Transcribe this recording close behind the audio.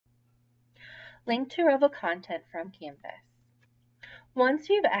Link to Revel content from Canvas. Once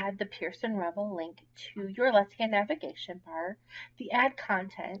you've added the Pearson Revel link to your Let's Get navigation bar, the Add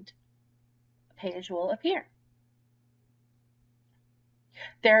Content page will appear.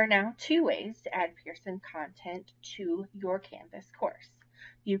 There are now two ways to add Pearson content to your Canvas course.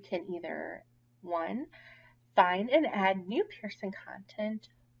 You can either, 1, find and add new Pearson content,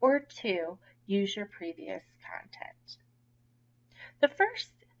 or 2, use your previous content. The first,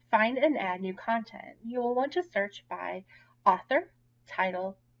 find and add new content, you will want to search by author,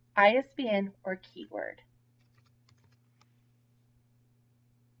 title, ISBN, or keyword.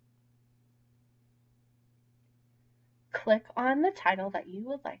 Click on the title that you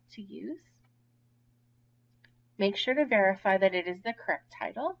would like to use. Make sure to verify that it is the correct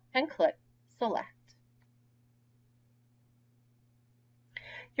title and click Select.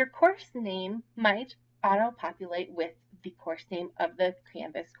 Your course name might auto-populate with the course name of the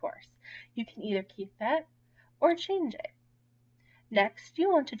Canvas course. You can either keep that or change it. Next,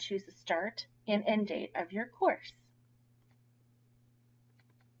 you want to choose the start and end date of your course.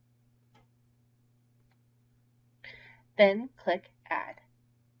 Then click Add.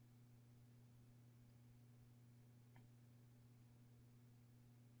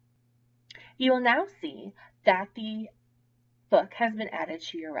 You will now see that the book has been added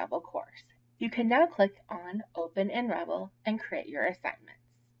to your Revel course. You can now click on Open in Revel and create your assignments.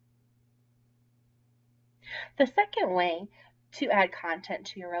 The second way to add content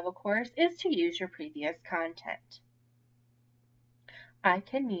to your Revel course is to use your previous content. I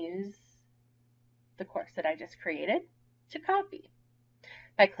can use the course that I just created to copy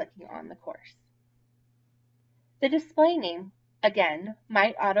by clicking on the course. The display name, again,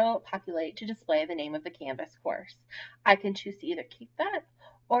 might auto-populate to display the name of the Canvas course. I can choose to either keep that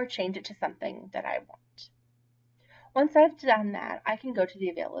or change it to something that I want. Once I've done that, I can go to the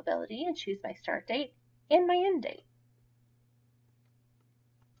availability and choose my start date and my end date.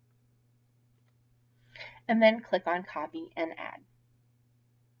 And then click on Copy and Add.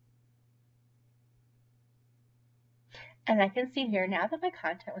 And I can see here now that my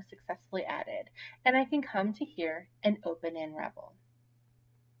content was successfully added, and I can come to here and open in Revel.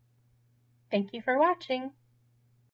 Thank you for watching.